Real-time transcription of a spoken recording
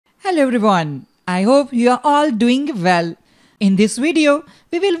Hello everyone, I hope you are all doing well. In this video,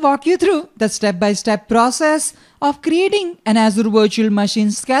 we will walk you through the step-by-step process of creating an Azure Virtual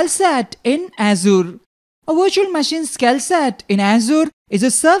Machine skill set in Azure. A virtual machine skill set in Azure is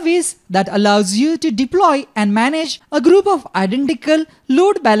a service that allows you to deploy and manage a group of identical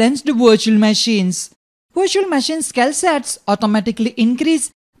load-balanced virtual machines. Virtual machine skill sets automatically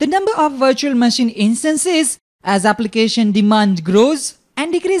increase the number of virtual machine instances as application demand grows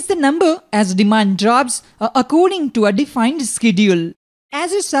and decrease the number as demand drops according to a defined schedule.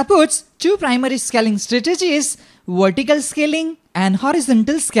 Azure supports two primary scaling strategies, vertical scaling and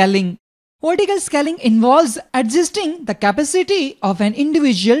horizontal scaling. Vertical scaling involves adjusting the capacity of an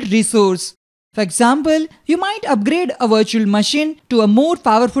individual resource. For example, you might upgrade a virtual machine to a more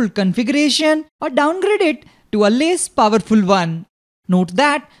powerful configuration or downgrade it to a less powerful one. Note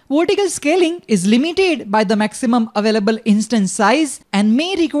that vertical scaling is limited by the maximum available instance size and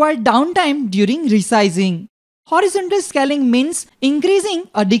may require downtime during resizing. Horizontal scaling means increasing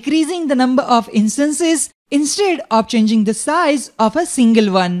or decreasing the number of instances instead of changing the size of a single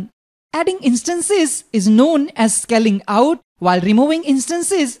one. Adding instances is known as scaling out, while removing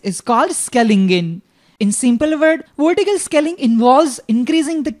instances is called scaling in. In simple words, vertical scaling involves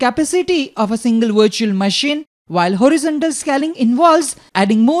increasing the capacity of a single virtual machine, while horizontal scaling involves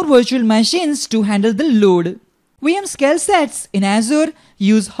adding more virtual machines to handle the load. VM scale sets in Azure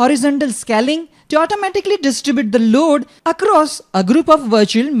use horizontal scaling to automatically distribute the load across a group of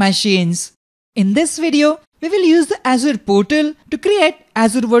virtual machines. In this video, we will use the Azure Portal to create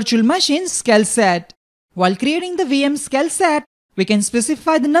Azure Virtual Machine scale set. While creating the VM scale set, we can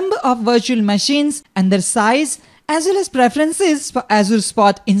specify the number of virtual machines and their size, as well as preferences for Azure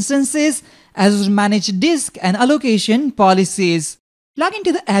Spot instances, Azure Managed Disk and allocation policies. Log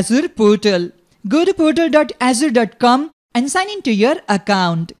into the Azure Portal. Go to portal.azure.com and sign into your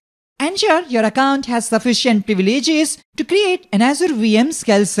account. Ensure your account has sufficient privileges to create an Azure VM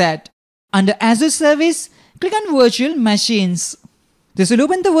scale set. Under Azure Service, click on Virtual Machines. This will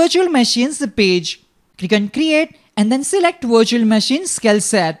open the Virtual Machines page. Click on Create and then select Virtual Machine scale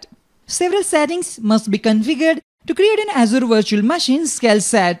set. Several settings must be configured to create an Azure Virtual Machine scale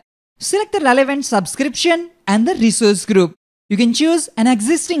set. Select the relevant subscription and the resource group. You can choose an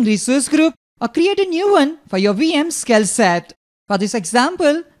existing resource group or create a new one for your VM scale set. For this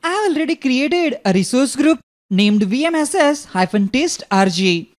example, I have already created a resource group named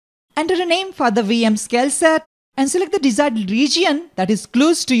VMSS-test-RG. Enter a name for the VM scale set and select the desired region that is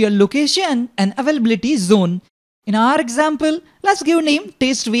close to your location and availability zone. In our example, let's give name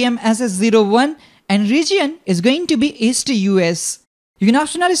test VMSS01 and region is going to be East US. You can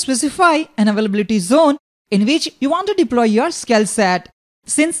optionally specify an availability zone in which you want to deploy your scale set.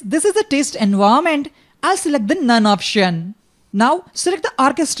 Since this is a test environment, I'll select the None option. Now select the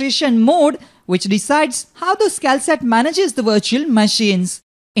orchestration mode, which decides how the scale set manages the virtual machines.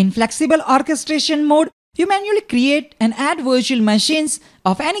 In flexible orchestration mode, you manually create and add virtual machines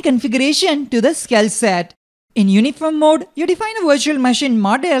of any configuration to the scale set. In uniform mode, you define a virtual machine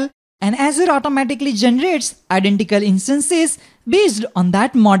model and Azure automatically generates identical instances based on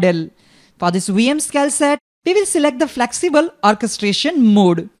that model. For this VM scale set, we will select the flexible orchestration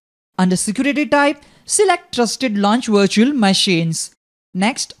mode. Under security type, select Trusted Launch Virtual Machines.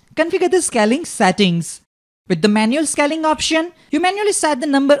 Next, configure the scaling settings. With the manual scaling option, you manually set the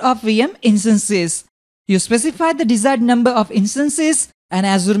number of VM instances. You specify the desired number of instances and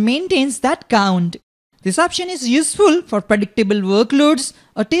Azure maintains that count. This option is useful for predictable workloads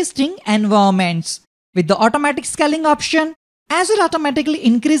or testing environments. With the automatic scaling option, Azure automatically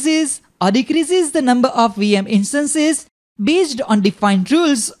increases or decreases the number of VM instances based on defined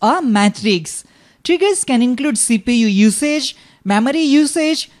rules or metrics. Triggers can include CPU usage, memory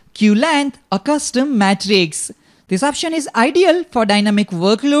usage, queue length, or custom metrics. This option is ideal for dynamic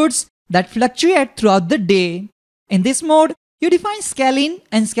workloads that fluctuate throughout the day. In this mode, you define scale in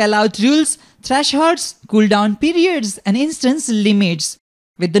and scale out rules, thresholds, cooldown periods, and instance limits.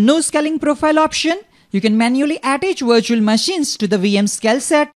 With the No Scaling Profile option, you can manually attach virtual machines to the VM scale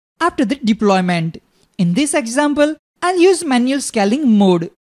set after the deployment. In this example, I'll use manual scaling mode.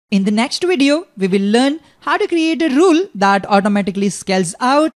 In the next video, we will learn how to create a rule that automatically scales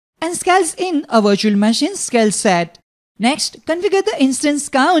out and scales in a virtual machine scale set. Next, configure the instance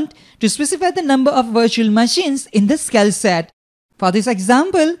count to specify the number of virtual machines in the scale set. For this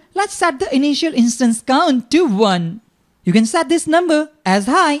example, let's set the initial instance count to 1. You can set this number as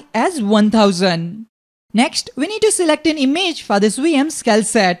high as 1000. Next, we need to select an image for this VM scale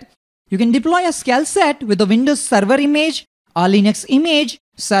set. You can deploy a scale set with a Windows Server image or Linux image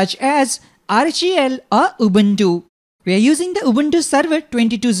such as RHEL or Ubuntu. We are using the Ubuntu Server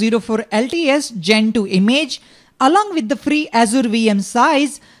 2204 LTS Gen 2 image along with the free Azure VM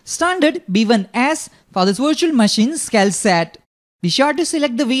size standard B1S for this virtual machine skill set. Be sure to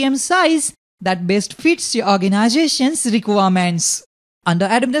select the VM size that best fits your organization's requirements. Under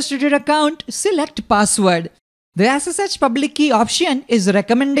Administrator Account, select Password. The SSH public key option is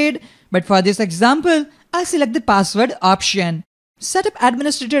recommended, but for this example, I'll select the Password option. Set up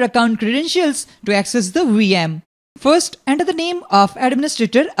Administrator Account credentials to access the VM. First, enter the name of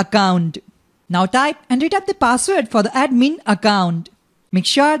Administrator Account. Now type and retype the password for the admin account. Make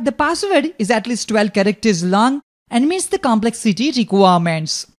sure the password is at least 12 characters long and meets the complexity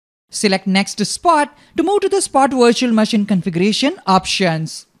requirements. Select Next Spot to move to the Spot Virtual Machine Configuration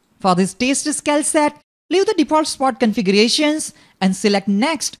options. For this test skill set, leave the default Spot configurations and select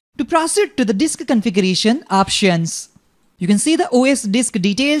Next to proceed to the disk configuration options. You can see the OS disk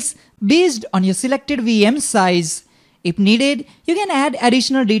details based on your selected VM size. If needed, you can add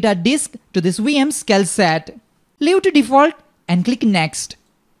additional data disk to this VM skill set. Leave to default and click Next.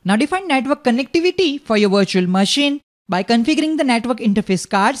 Now define network connectivity for your virtual machine by configuring the network interface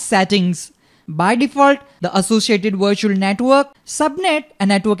card settings. By default, the associated virtual network, subnet, and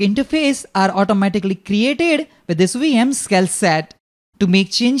network interface are automatically created with this VM skill set. To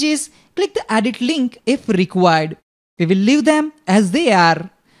make changes, click the Edit link if required. We will leave them as they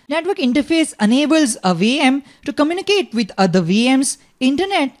are. Network interface enables a VM to communicate with other VMs,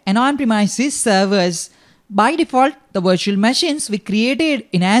 internet, and on-premises servers. By default, the virtual machines we created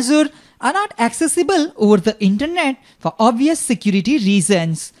in Azure are not accessible over the internet for obvious security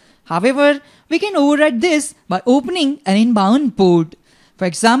reasons. However, we can override this by opening an inbound port. For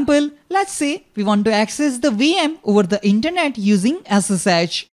example, let's say we want to access the VM over the internet using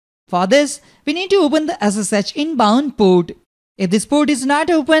SSH. For this, we need to open the SSH inbound port. If this port is not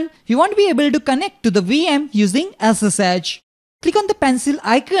open, you won't be able to connect to the VM using SSH. Click on the pencil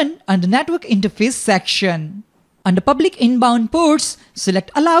icon under Network Interface section. Under Public Inbound Ports, select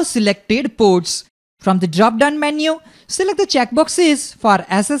Allow Selected Ports. From the drop-down menu, select the checkboxes for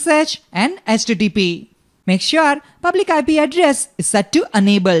SSH and HTTP. Make sure Public IP address is set to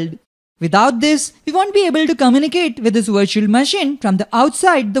Enabled. Without this, we won't be able to communicate with this virtual machine from the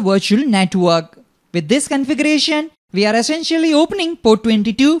outside the virtual network. With this configuration, we are essentially opening port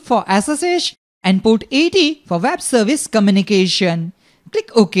 22 for SSH and port 80 for web service communication. Click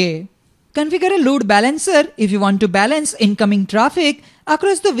OK. Configure a load balancer if you want to balance incoming traffic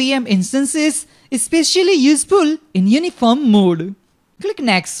across the VM instances, especially useful in uniform mode. Click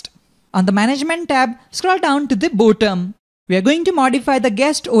Next. On the Management tab, scroll down to the bottom. We are going to modify the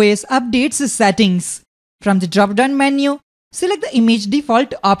Guest OS Updates settings. From the drop-down menu, select the Image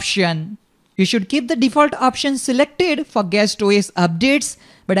Default option. You should keep the default option selected for Guest OS updates,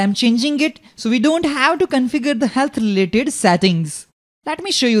 but I'm changing it so we don't have to configure the health-related settings. Let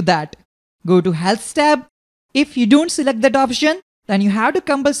me show you that. Go to Health tab. If you don't select that option, then you have to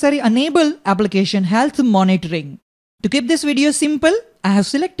compulsory enable Application Health Monitoring. To keep this video simple, I have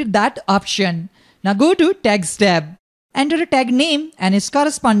selected that option. Now go to Tags tab. Enter a tag name and its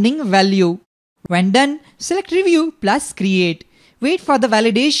corresponding value. When done, select Review plus Create. Wait for the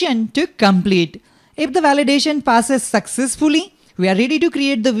validation to complete. If the validation passes successfully, we are ready to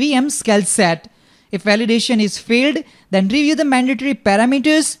create the VM skill set. If validation is failed, then review the mandatory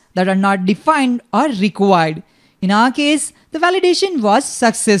parameters that are not defined or required. In our case, the validation was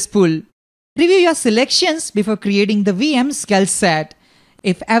successful. Review your selections before creating the VM skill set.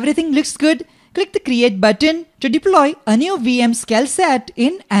 If everything looks good, click the Create button to deploy a new VM skill set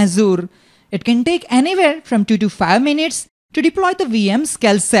in Azure. It can take anywhere from 2 to 5 minutes to deploy the VM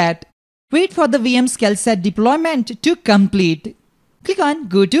skill set. Wait for the VM skill set deployment to complete. Click on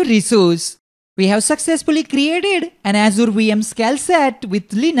Go to Resource. We have successfully created an Azure VM skill set with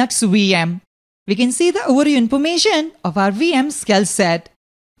Linux VM. We can see the overview information of our VM skill set.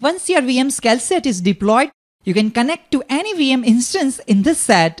 Once your VM skill set is deployed, you can connect to any VM instance in the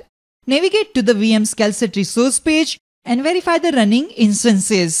set. Navigate to the VM skill set resource page and verify the running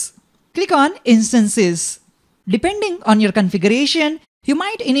instances. Click on Instances. Depending on your configuration, you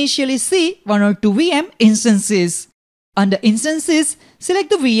might initially see 1 or 2 VM instances. Under Instances, select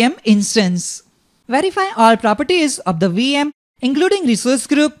the VM instance. Verify all properties of the VM, including resource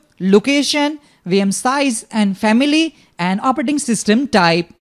group, location, VM size and family, and operating system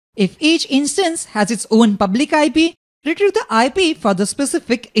type. If each instance has its own public IP, retrieve the IP for the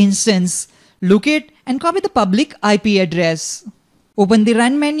specific instance. Locate and copy the public IP address. Open the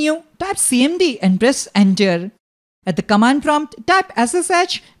Run menu, type CMD and press Enter. At the command prompt, type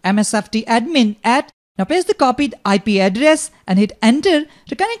SSH MSFT admin @ Now paste the copied IP address and hit Enter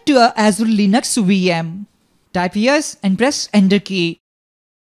to connect to a Azure Linux VM. Type yes and press enter key.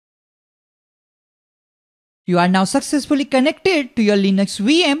 You are now successfully connected to your Linux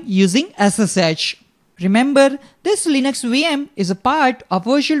VM using SSH. Remember, this Linux VM is a part of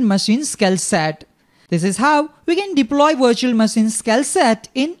virtual machine skill set. This is how we can deploy virtual machine skill set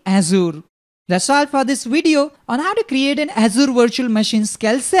in Azure. That's all for this video on how to create an Azure virtual machine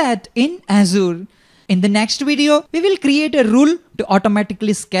skill set in Azure. In the next video, we will create a rule to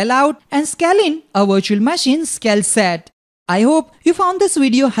automatically scale out and scale in a virtual machine skill set. I hope you found this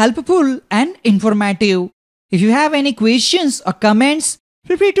video helpful and informative. If you have any questions or comments,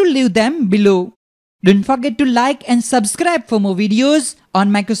 feel free to leave them below. Don't forget to like and subscribe for more videos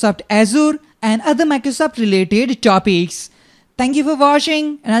on Microsoft Azure and other Microsoft related topics. Thank you for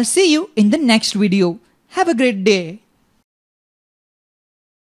watching and I'll see you in the next video. Have a great day.